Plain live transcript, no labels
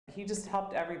He just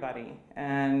helped everybody,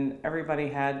 and everybody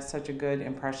had such a good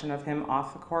impression of him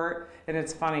off the court. And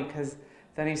it's funny because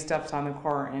then he steps on the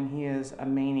court and he is a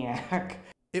maniac.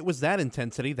 It was that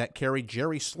intensity that carried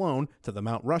Jerry Sloan to the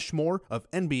Mount Rushmore of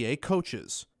NBA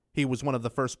coaches. He was one of the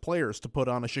first players to put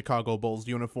on a Chicago Bulls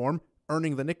uniform,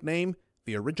 earning the nickname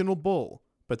the Original Bull.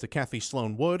 But to Kathy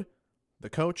Sloan Wood, the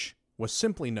coach was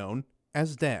simply known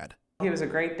as Dad. He was a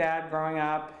great dad growing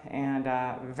up and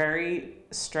very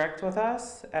strict with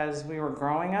us as we were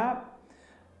growing up,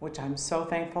 which I'm so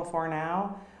thankful for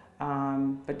now,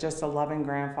 but just a loving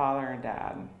grandfather and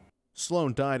dad.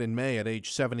 Sloan died in May at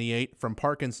age 78 from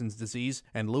Parkinson's disease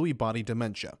and Lewy body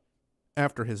dementia.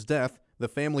 After his death, the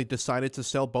family decided to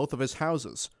sell both of his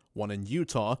houses, one in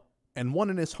Utah and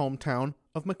one in his hometown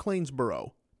of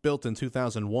McLeansboro. Built in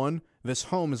 2001, this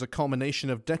home is a culmination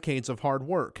of decades of hard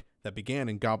work that began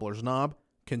in Gobbler's Knob,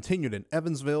 continued in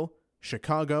Evansville,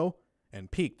 Chicago, and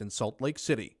peaked in Salt Lake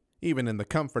City. Even in the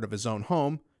comfort of his own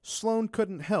home, Sloan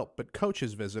couldn't help but coach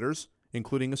his visitors,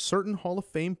 including a certain Hall of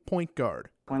Fame point guard.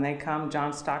 When they come,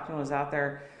 John Stockton was out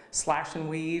there slashing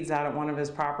weeds out at one of his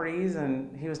properties,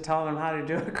 and he was telling them how to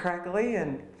do it correctly,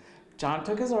 and John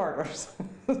took his orders.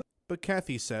 But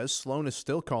Kathy says Sloan is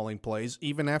still calling plays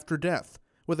even after death,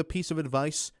 with a piece of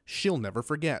advice she'll never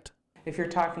forget. If you're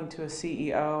talking to a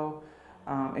CEO,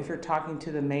 if you're talking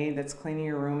to the maid that's cleaning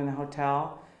your room in the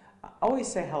hotel, always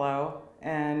say hello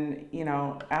and,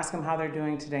 ask them how they're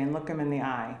doing today and look them in the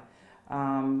eye,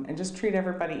 and just treat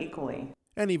everybody equally.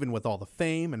 And even with all the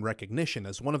fame and recognition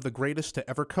as one of the greatest to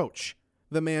ever coach,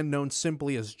 the man known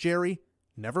simply as Jerry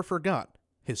never forgot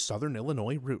his Southern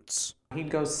Illinois roots. He'd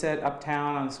go sit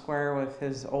uptown on the square with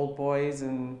his old boys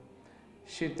and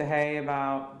shoot the hay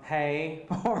about hay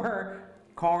or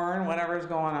corn, whatever's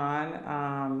going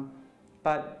on.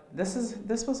 But this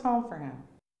was home for him.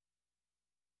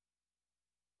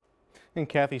 And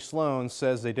Kathy Sloan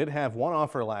says they did have one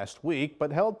offer last week,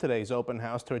 but held today's open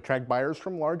house to attract buyers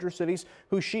from larger cities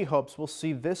who she hopes will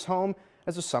see this home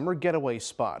as a summer getaway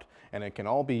spot. And it can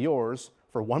all be yours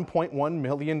for $1.1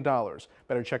 million.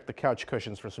 Better check the couch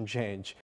cushions for some change.